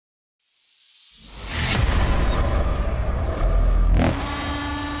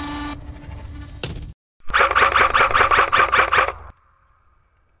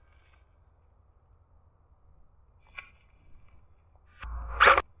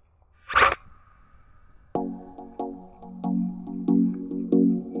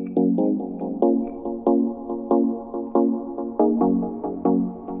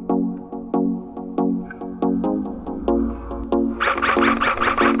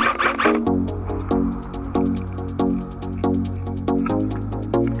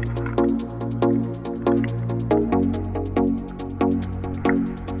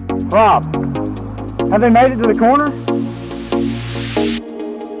Rob, have they made it to the corner?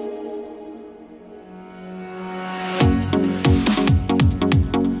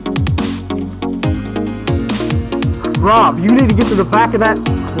 Rob, you need to get to the back of that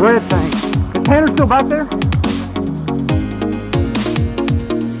red thing. Is Tanner still back there?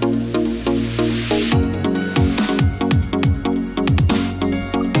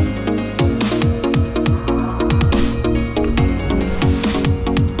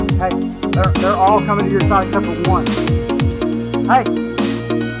 They're all coming to your side except for one. Hey,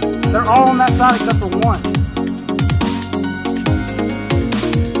 they're all on that side except for one.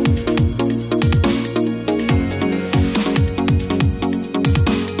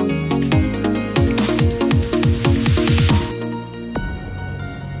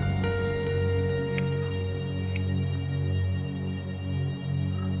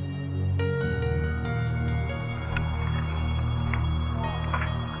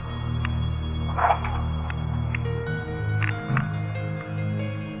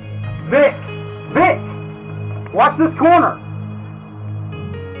 Vic, watch this corner.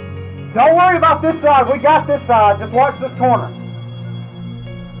 Don't worry about this side. We got this side. Just watch this corner.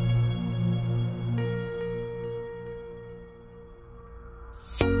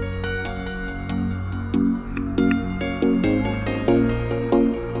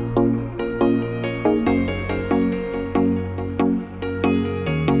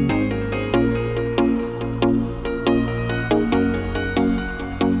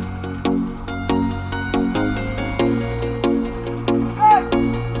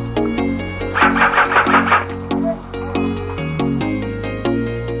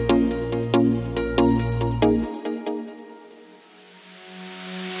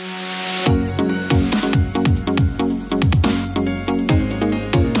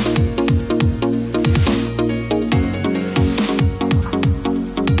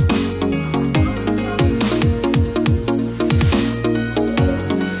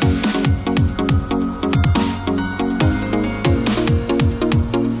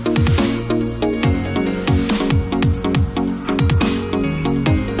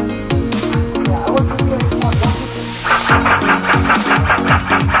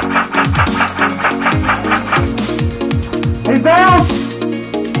 He's down!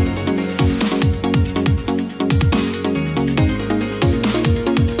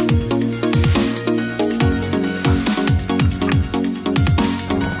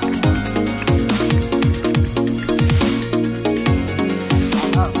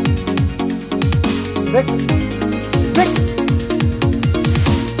 Vic!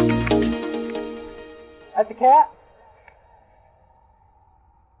 That's a cat?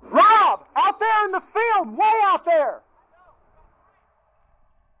 Rob! Out there in the field! Way out there!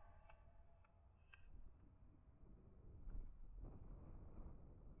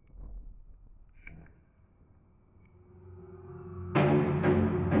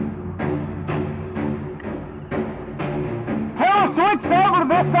 Switched over to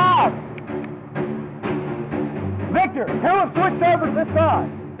this side. Victor, Helen switched over to this side.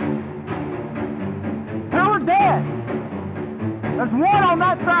 Now we're dead. There's one on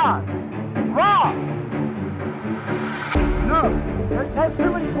that side. Rob. No, there's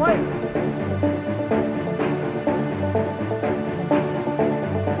too many players.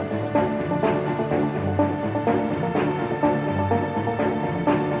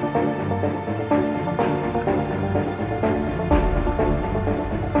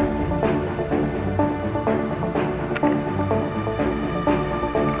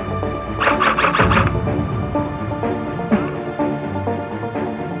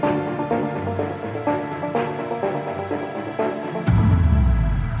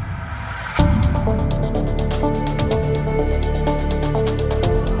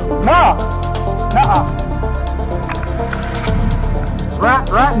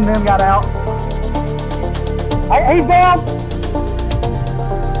 Right and them got out. Hey, he's down.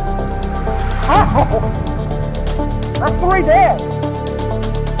 Oh, that's 3 dead.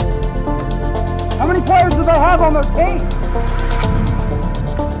 How many players do they have on their team?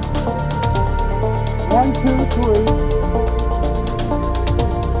 1, 2, 3,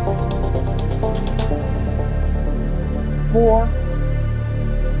 4,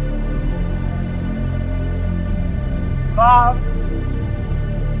 5.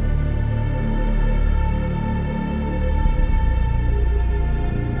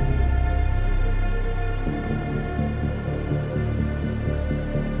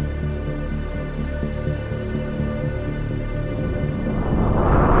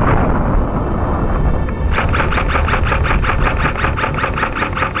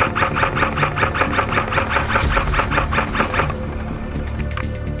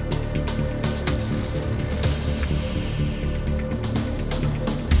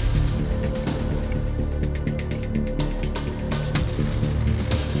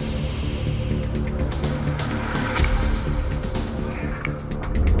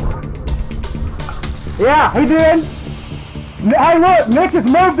 Yeah, he did. Hey, look, Nick has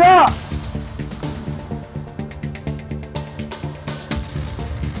moved up.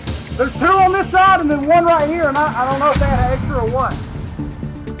 There's two on this side and then one right here, and I don't know if they had an extra or what.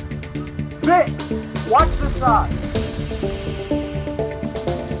 Nick, watch this side.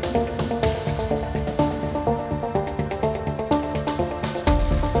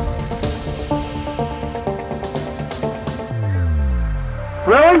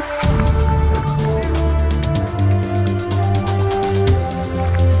 Really?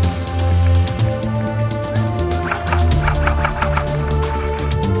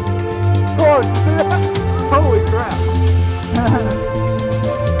 Oh, did you see that? Holy crap.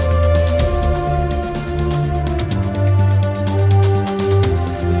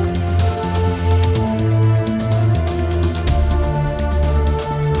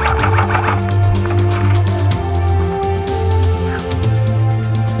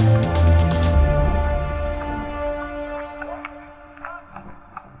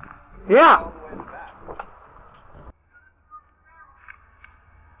 Yeah.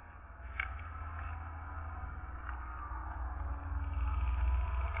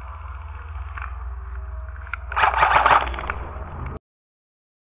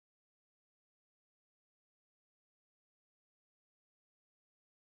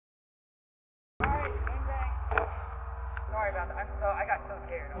 Sorry about that. I got so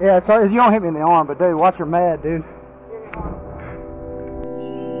scared. Yeah, it's you don't hit me in the arm, but dude, watch your mad, dude.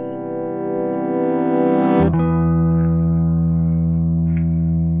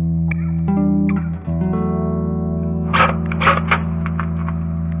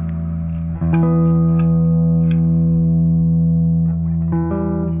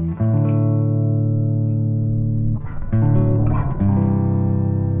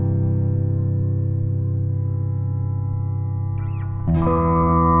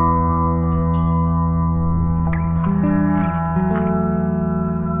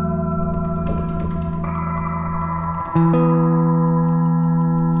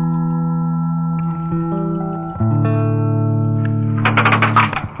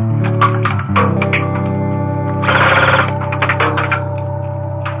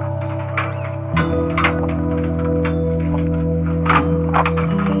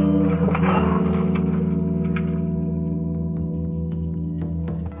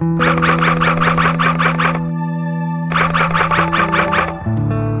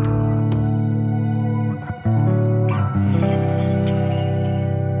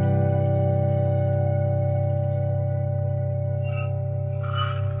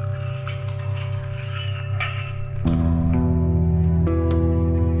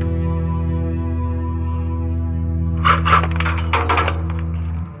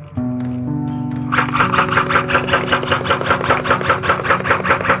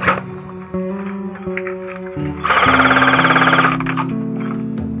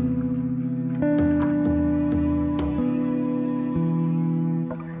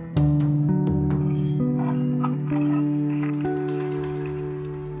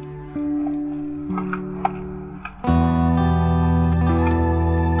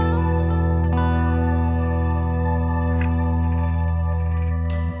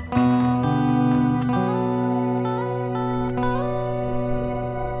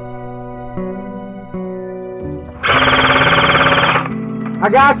 I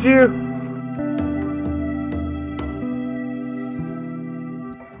got you.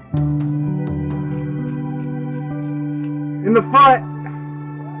 In the front.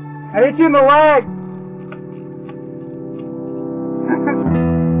 I hit you in the leg.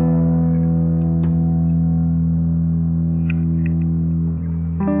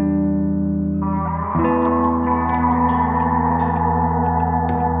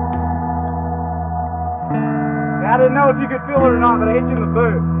 I didn't know if you could feel it or not, but I hit you in the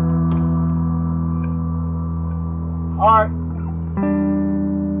boot. Alright.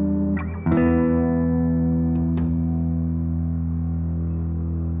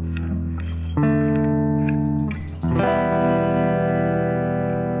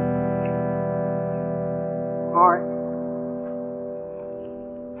 Alright.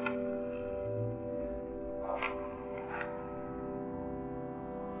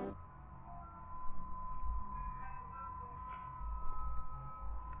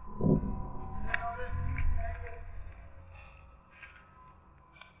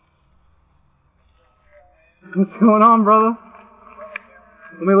 What's going on, brother?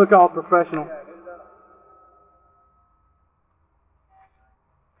 Let me look all professional.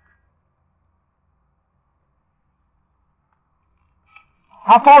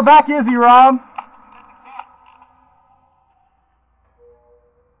 How far back is he, Rob?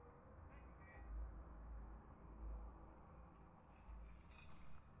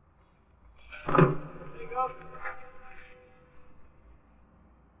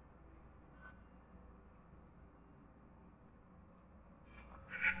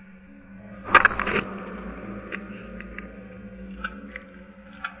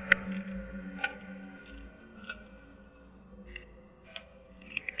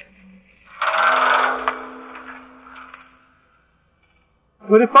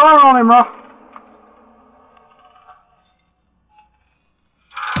 Put a fire on him, Rob.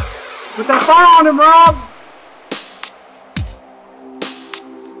 Put that fire on him, Rob.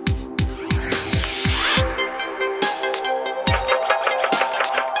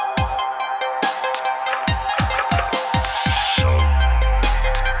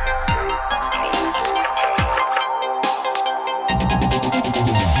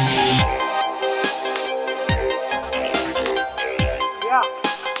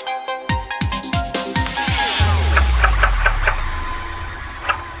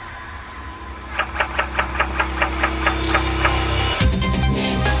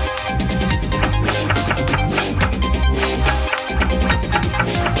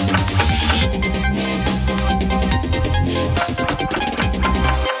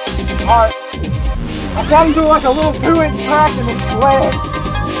 Alright, I got him to like a little 2-inch crack in his leg.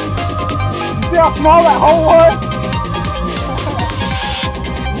 You see how small that hole was?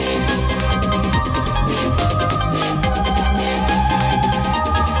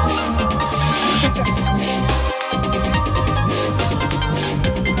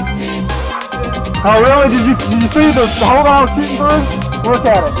 Oh really? Did you see the hole I was shooting through? Look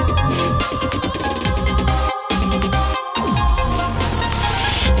at it.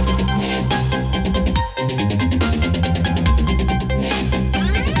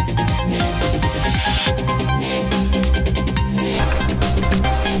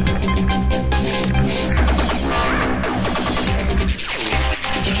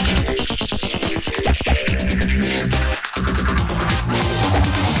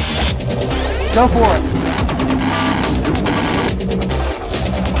 Go for it.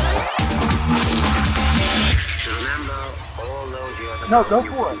 Remember, all those years No, go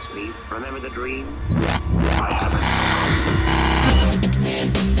for it. Sleep. Remember the dream? I haven't.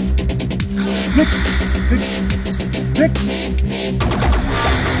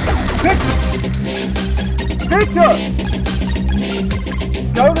 Victor!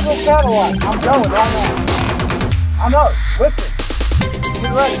 Go to the satellite. I'm going right now. I know. Listen.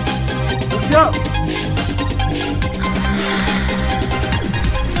 Get ready. Let's go.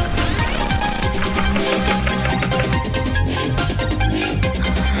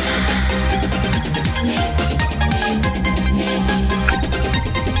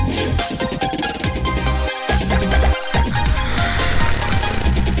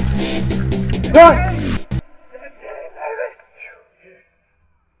 Done.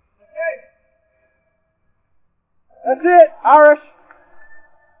 That's it, Irish.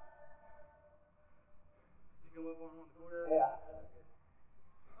 Yeah.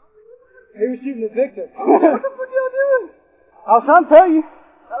 He was shooting at Victor. What the fuck are y'all doing? I was trying to tell you. I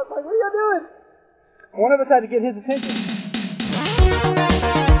was like, what are y'all doing? One of us had to get his attention.